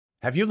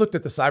Have you looked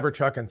at the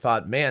Cybertruck and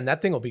thought, man,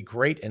 that thing will be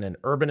great in an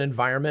urban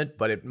environment,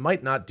 but it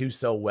might not do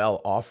so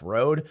well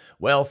off-road?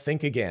 Well,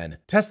 think again.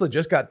 Tesla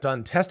just got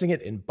done testing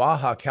it in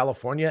Baja,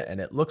 California, and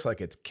it looks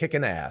like it's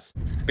kicking ass.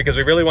 Because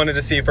we really wanted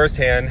to see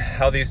firsthand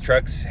how these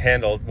trucks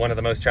handled one of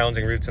the most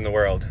challenging routes in the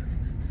world.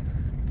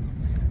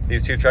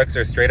 These two trucks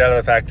are straight out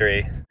of the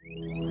factory.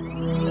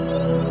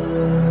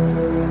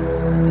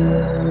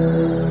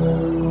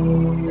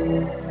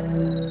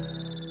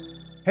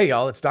 Hey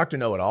y'all, it's Dr.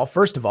 Know-It-All.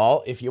 First of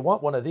all, if you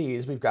want one of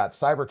these, we've got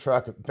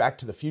Cybertruck Back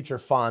to the Future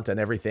font and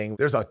everything.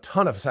 There's a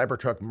ton of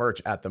Cybertruck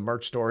merch at the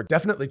merch store.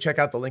 Definitely check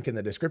out the link in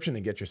the description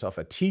and get yourself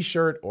a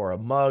t-shirt or a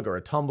mug or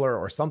a tumbler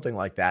or something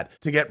like that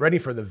to get ready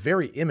for the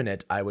very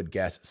imminent, I would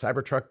guess,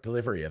 Cybertruck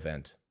delivery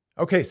event.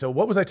 Okay, so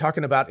what was I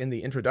talking about in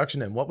the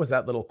introduction and what was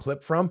that little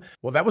clip from?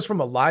 Well, that was from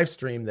a live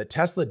stream that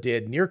Tesla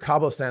did near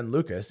Cabo San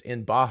Lucas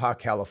in Baja,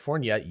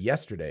 California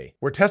yesterday,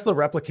 where Tesla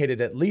replicated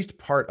at least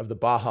part of the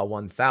Baja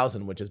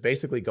 1000, which is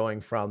basically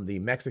going from the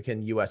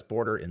Mexican-US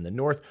border in the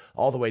north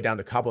all the way down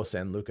to Cabo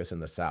San Lucas in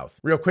the south.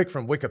 Real quick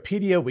from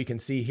Wikipedia, we can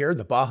see here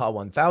the Baja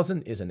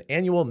 1000 is an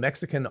annual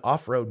Mexican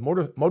off-road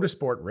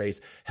motorsport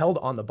race held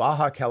on the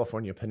Baja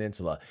California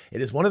Peninsula.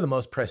 It is one of the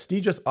most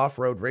prestigious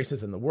off-road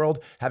races in the world,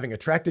 having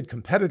attracted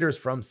competitors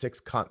from 6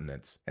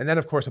 continents. And then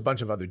of course a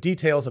bunch of other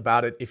details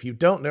about it. If you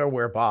don't know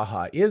where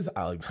Baja is,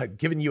 I've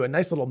given you a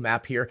nice little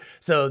map here.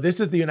 So this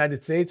is the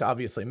United States,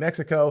 obviously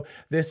Mexico.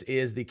 This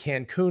is the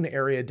Cancun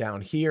area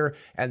down here.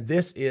 And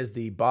this is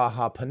the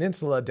Baja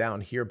Peninsula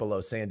down here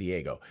below San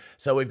Diego.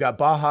 So we've got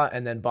Baja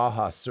and then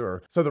Baja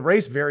Sur. So the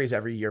race varies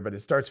every year, but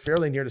it starts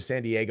fairly near to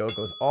San Diego. It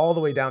goes all the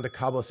way down to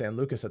Cabo San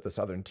Lucas at the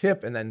southern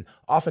tip, and then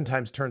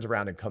oftentimes turns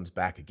around and comes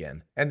back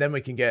again. And then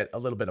we can get a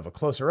little bit of a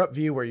closer up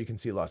view where you can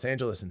see Los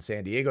Angeles and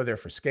San Diego there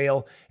for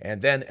scale,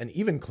 and then an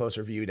even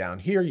closer view down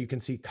here. You can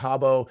see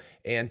Cabo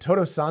and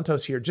Todos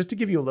Santos here. Just to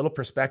give you a little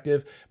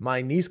perspective,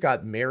 my niece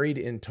got married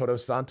in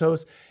Todos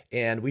Santos,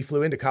 and we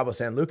flew into Cabo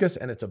San Lucas,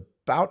 and it's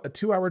about a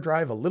 2-hour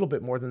drive, a little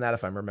bit more than that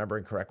if I'm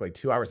remembering correctly,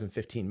 2 hours and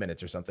 15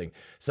 minutes or something.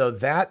 So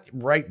that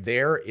right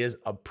there is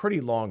a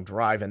pretty long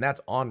drive, and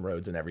that's on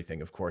roads and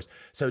everything, of course.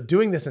 So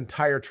doing this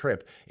entire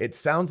trip, it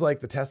sounds like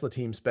the Tesla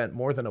team spent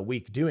more than a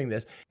week doing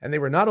this, and they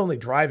were not only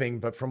driving,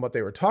 but from what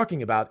they were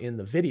talking about in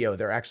the video,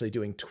 they're actually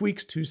doing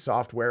tweaks to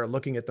software,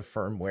 looking at the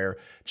firmware,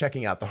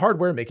 checking out the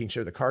hardware, making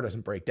sure the car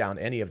doesn't break down,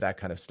 any of that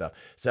kind of stuff.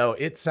 So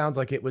it sounds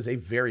like it was a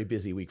very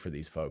busy week for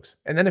these folks.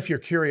 And then if you're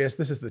curious,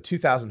 this is the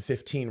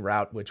 2015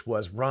 route, which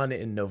was run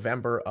in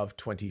November of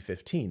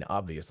 2015,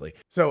 obviously.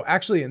 So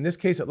actually, in this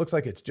case, it looks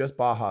like it's just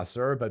Baja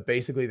Sur, but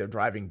basically they're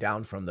driving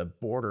down from the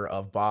border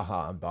of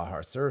Baja and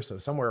Baja Sur. So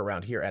somewhere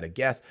around here at a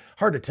guess.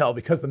 Hard to tell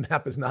because the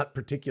map is not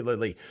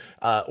particularly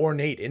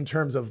ornate in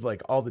terms of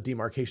like all the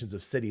demarcations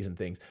of cities and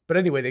things. But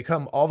anyway, they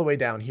come all the way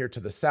down here to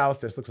the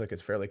south. This looks like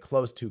it's fairly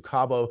close to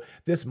Cabo.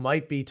 This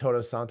might be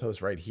Todos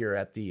Santos right here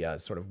at the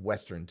sort of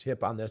western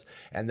tip on this.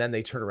 And then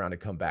they turn around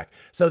and come back.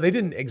 So they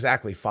didn't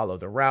exactly follow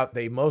the route.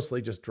 They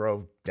mostly just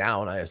drove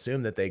down. I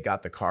assume that they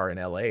got the car in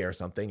LA or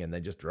something and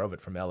they just drove it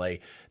from LA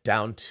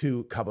down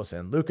to Cabo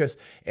San Lucas.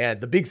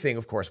 And the big thing,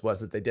 of course, was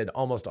that they did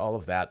almost all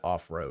of that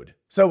off-road.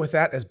 So with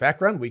that as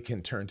background, we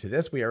can turn to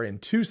this. We are in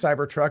 2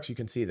 Cybertrucks. You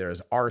can see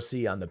there's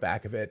RC on the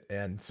back of it.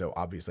 And so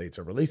obviously it's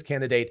a release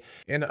candidate.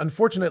 And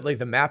unfortunately,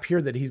 the map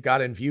here that he's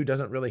got in view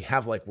doesn't really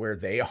have like where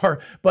they are,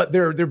 but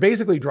they're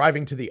basically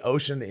driving to the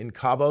ocean in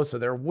Cabo. So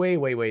they're way,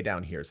 way, way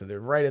down here. So they're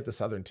right at the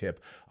southern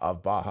tip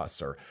of Baja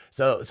Sur.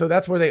 So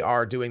that's where they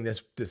are doing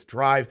this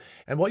drive.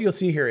 And what you'll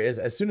see here is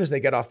as soon as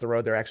they get off the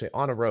road, they're actually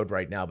on a road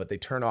right now, but they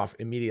turn off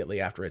immediately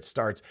after it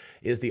starts,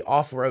 is the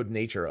off-road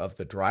nature of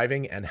the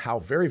driving and how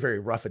very, very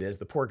rough it is.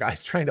 The poor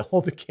guy's trying to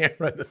hold the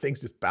camera and the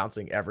thing's just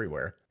bouncing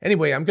everywhere.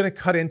 Anyway, I'm going to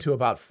cut into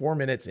about 4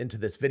 minutes into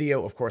this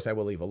video. Of course, I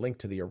will leave a link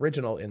to the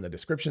original in the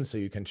description so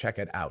you can check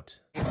it out.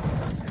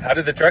 How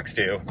did the trucks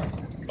do?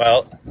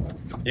 Well,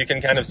 you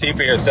can kind of see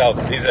for yourself.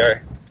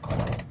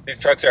 These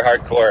trucks are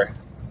hardcore.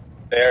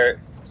 They're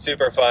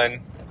super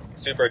fun,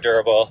 super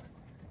durable.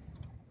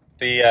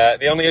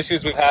 The only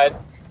issues we've had,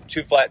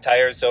 2 flat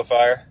tires so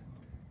far.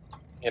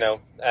 You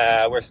know,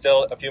 we're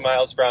still a few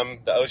miles from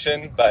the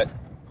ocean, but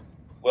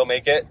we'll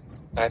make it,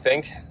 I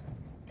think.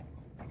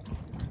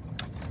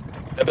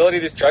 The ability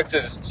of these trucks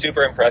is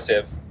super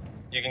impressive.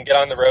 You can get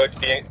on the road,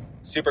 be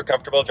super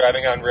comfortable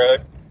driving on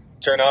road,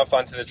 turn off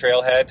onto the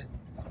trailhead,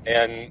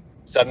 and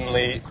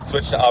suddenly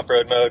switch to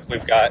off-road mode.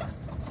 We've got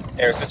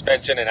air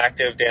suspension and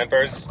active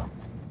dampers,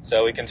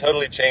 so we can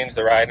totally change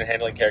the ride and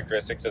handling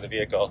characteristics of the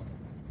vehicle.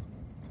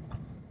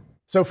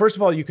 So first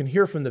of all, you can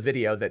hear from the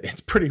video that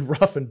it's pretty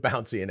rough and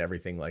bouncy and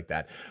everything like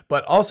that.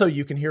 But also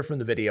you can hear from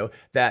the video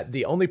that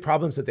the only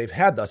problems that they've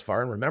had thus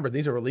far, and remember,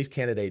 these are release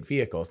candidate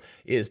vehicles,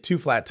 is 2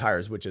 flat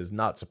tires, which is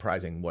not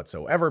surprising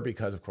whatsoever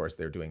because of course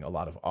they're doing a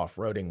lot of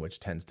off-roading, which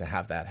tends to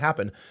have that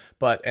happen.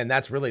 And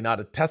that's really not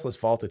a Tesla's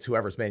fault. It's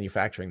whoever's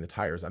manufacturing the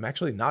tires. I'm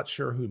actually not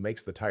sure who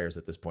makes the tires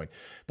at this point.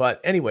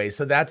 But anyway,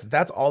 so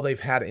that's all they've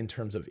had in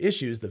terms of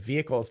issues. The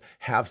vehicles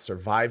have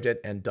survived it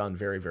and done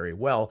very, very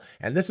well.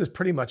 And this is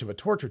pretty much of a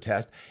torture test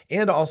test.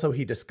 And also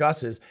he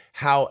discusses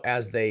how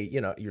as they,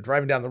 you're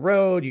driving down the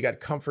road, you got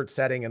comfort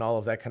setting and all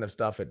of that kind of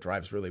stuff. It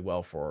drives really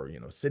well for,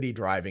 city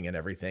driving and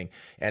everything.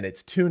 And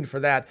it's tuned for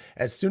that.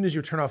 As soon as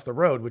you turn off the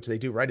road, which they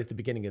do right at the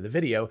beginning of the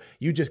video,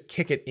 you just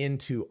kick it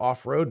into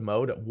off-road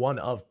mode, one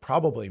of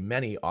probably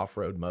many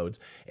off-road modes.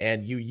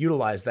 And you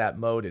utilize that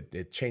mode.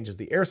 It changes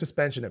the air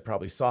suspension. It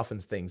probably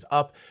softens things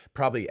up,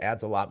 probably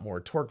adds a lot more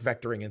torque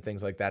vectoring and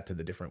things like that to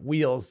the different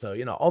wheels. So,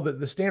 all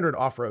the standard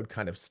off-road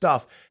kind of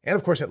stuff. And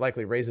of course, it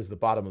likely raises the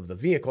bottom of the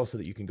vehicle so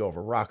that you can go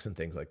over rocks and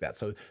things like that.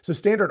 So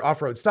standard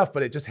off-road stuff,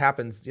 but it just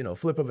happens,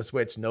 flip of a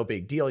switch, no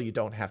big deal. You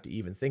don't have to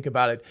even think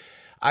about it.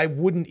 I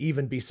wouldn't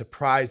even be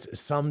surprised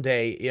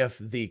someday if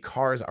the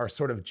cars are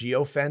sort of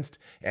geo-fenced,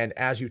 and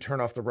as you turn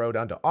off the road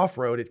onto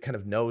off-road, it kind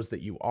of knows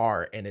that you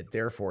are, and it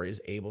therefore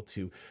is able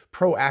to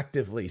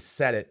proactively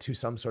set it to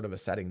some sort of a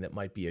setting that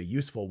might be a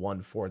useful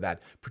one for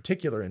that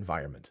particular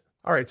environment.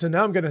 All right, so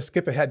now I'm going to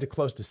skip ahead to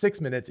close to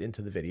 6 minutes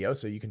into the video,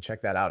 so you can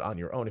check that out on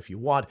your own if you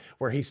want,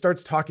 where he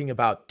starts talking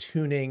about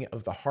tuning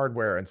of the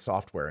hardware and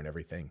software and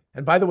everything.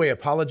 And by the way,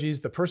 apologies,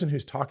 the person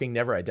who's talking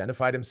never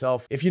identified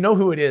himself. If you know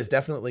who it is,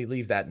 definitely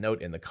leave that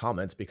note in the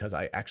comments because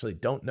I actually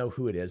don't know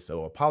who it is,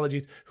 so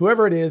apologies.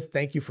 Whoever it is,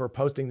 thank you for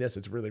posting this.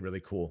 It's really,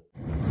 really cool.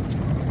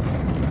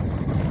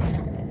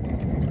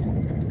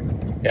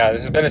 Yeah,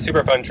 this has been a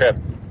super fun trip.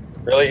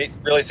 Really,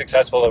 really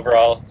successful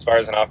overall as far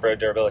as an off-road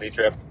durability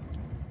trip.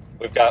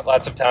 We've got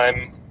lots of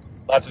time,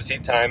 lots of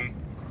seat time,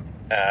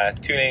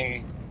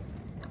 tuning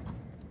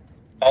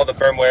all the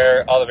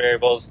firmware, all the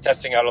variables,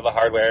 testing out all the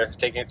hardware,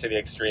 taking it to the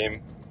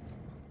extreme.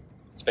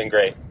 It's been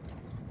great.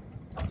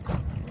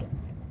 I'm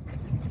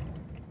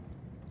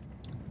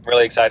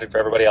really excited for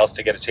everybody else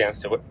to get a chance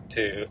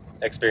to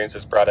experience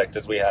this product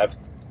as we have.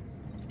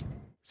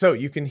 So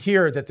you can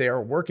hear that they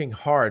are working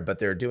hard, but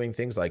they're doing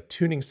things like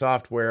tuning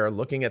software,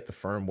 looking at the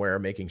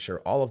firmware, making sure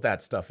all of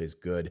that stuff is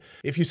good.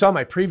 If you saw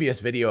my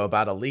previous video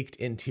about a leaked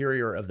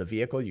interior of the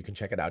vehicle, you can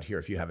check it out here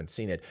if you haven't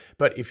seen it.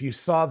 But if you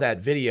saw that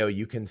video,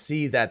 you can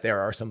see that there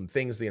are some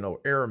things,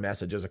 error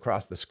messages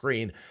across the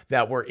screen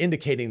that were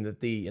indicating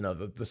that the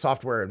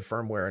software and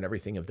firmware and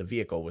everything of the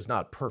vehicle was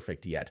not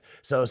perfect yet.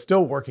 So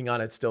still working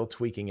on it, still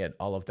tweaking it,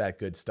 all of that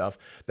good stuff.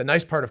 The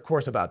nice part, of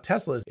course, about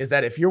Teslas is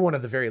that if you're one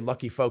of the very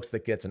lucky folks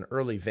that gets an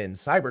early VIN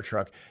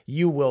Cybertruck,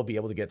 you will be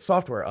able to get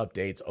software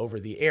updates over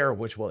the air,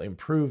 which will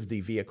improve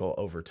the vehicle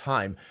over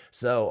time.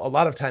 So a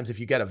lot of times if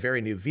you get a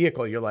very new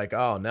vehicle, you're like,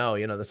 oh no,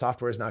 the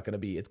software is not going to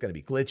be, it's going to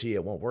be glitchy.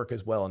 It won't work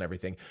as well and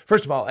everything.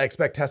 First of all, I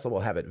expect Tesla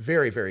will have it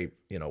very, very,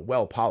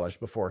 well polished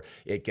before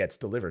it gets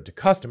delivered to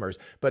customers.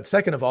 But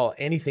second of all,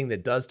 anything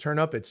that does turn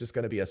up, it's just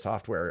going to be a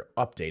software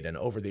update, an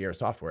over-the-air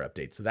software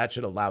update. So that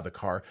should allow the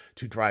car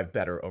to drive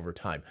better over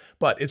time.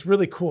 But it's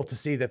really cool to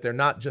see that they're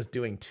not just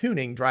doing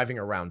tuning, driving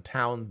around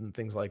town and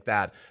things like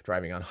that,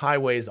 driving on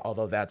highways,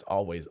 although that's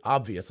always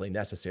obviously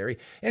necessary,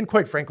 and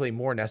quite frankly,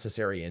 more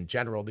necessary in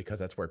general because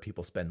that's where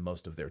people spend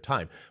most of their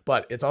time.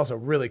 But it's also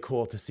really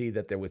cool to see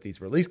that they're with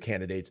these release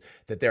candidates,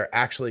 that they're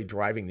actually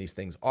driving these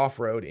things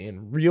off-road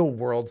in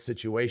real-world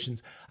situations.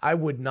 I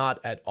would not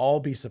at all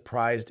be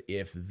surprised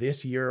if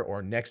this year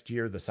or next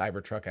year the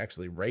Cybertruck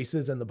actually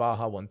races in the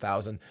Baja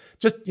 1000,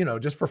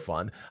 just for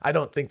fun. I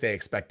don't think they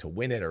expect to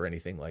win it or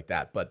anything like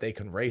that, but they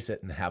can race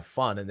it and have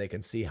fun and they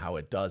can see how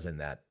it does in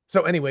that.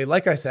 So anyway,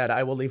 like I said,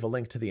 I will leave a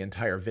link to the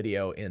entire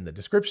video in the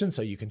description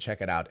so you can check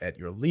it out at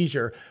your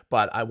leisure,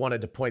 but I wanted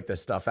to point this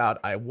stuff out.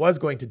 I was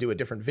going to do a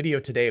different video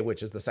today,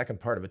 which is the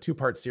second part of a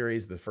two-part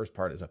series. The first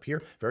part is up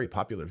here. Very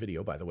popular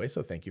video, by the way,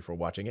 so thank you for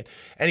watching it.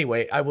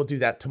 Anyway, I will do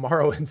that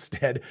tomorrow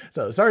instead.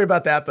 So sorry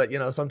about that, but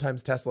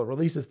sometimes Tesla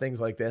releases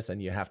things like this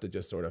and you have to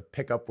just sort of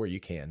pick up where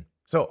you can.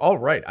 So, all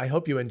right, I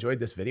hope you enjoyed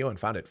this video and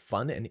found it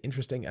fun and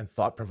interesting and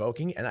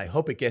thought-provoking, and I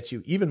hope it gets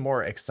you even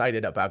more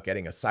excited about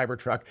getting a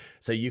Cybertruck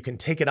so you can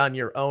take it on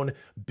your own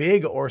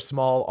big or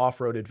small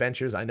off-road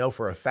adventures. I know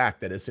for a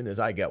fact that as soon as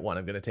I get one,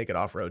 I'm going to take it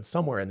off-road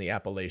somewhere in the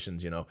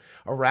Appalachians,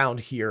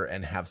 around here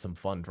and have some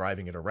fun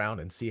driving it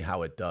around and see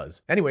how it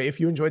does. Anyway, if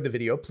you enjoyed the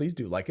video, please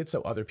do like it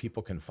so other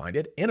people can find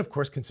it, and of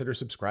course, consider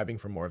subscribing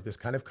for more of this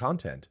kind of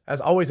content. As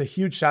always, a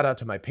huge shout out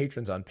to my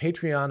patrons on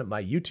Patreon,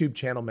 my YouTube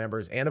channel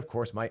members, and of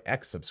course, my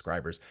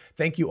ex-subscribers.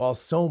 Thank you all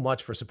so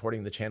much for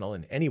supporting the channel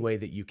in any way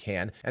that you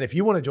can. And if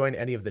you want to join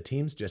any of the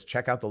teams, just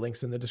check out the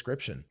links in the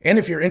description. And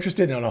if you're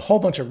interested in a whole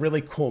bunch of really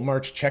cool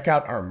merch, check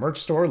out our merch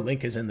store.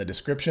 Link is in the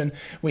description.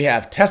 We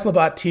have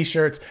TeslaBot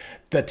t-shirts,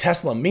 the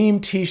Tesla meme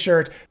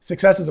t-shirt,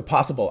 success is a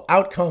possible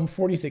outcome,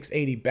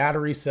 4680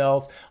 battery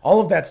cells. All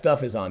of that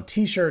stuff is on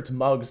t-shirts,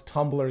 mugs,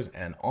 tumblers,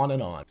 and on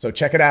and on. So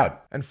check it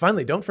out. And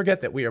finally, don't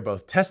forget that we are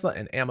both Tesla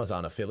and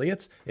Amazon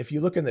affiliates. If you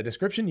look in the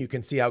description, you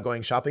can see how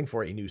going shopping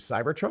for a new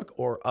Cybertruck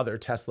or other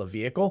Tesla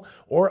vehicle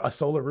or a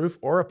solar roof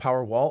or a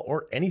power wall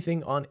or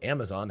anything on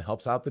Amazon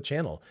helps out the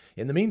channel.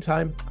 In the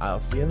meantime, I'll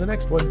see you in the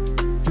next one.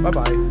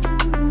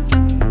 Bye-bye.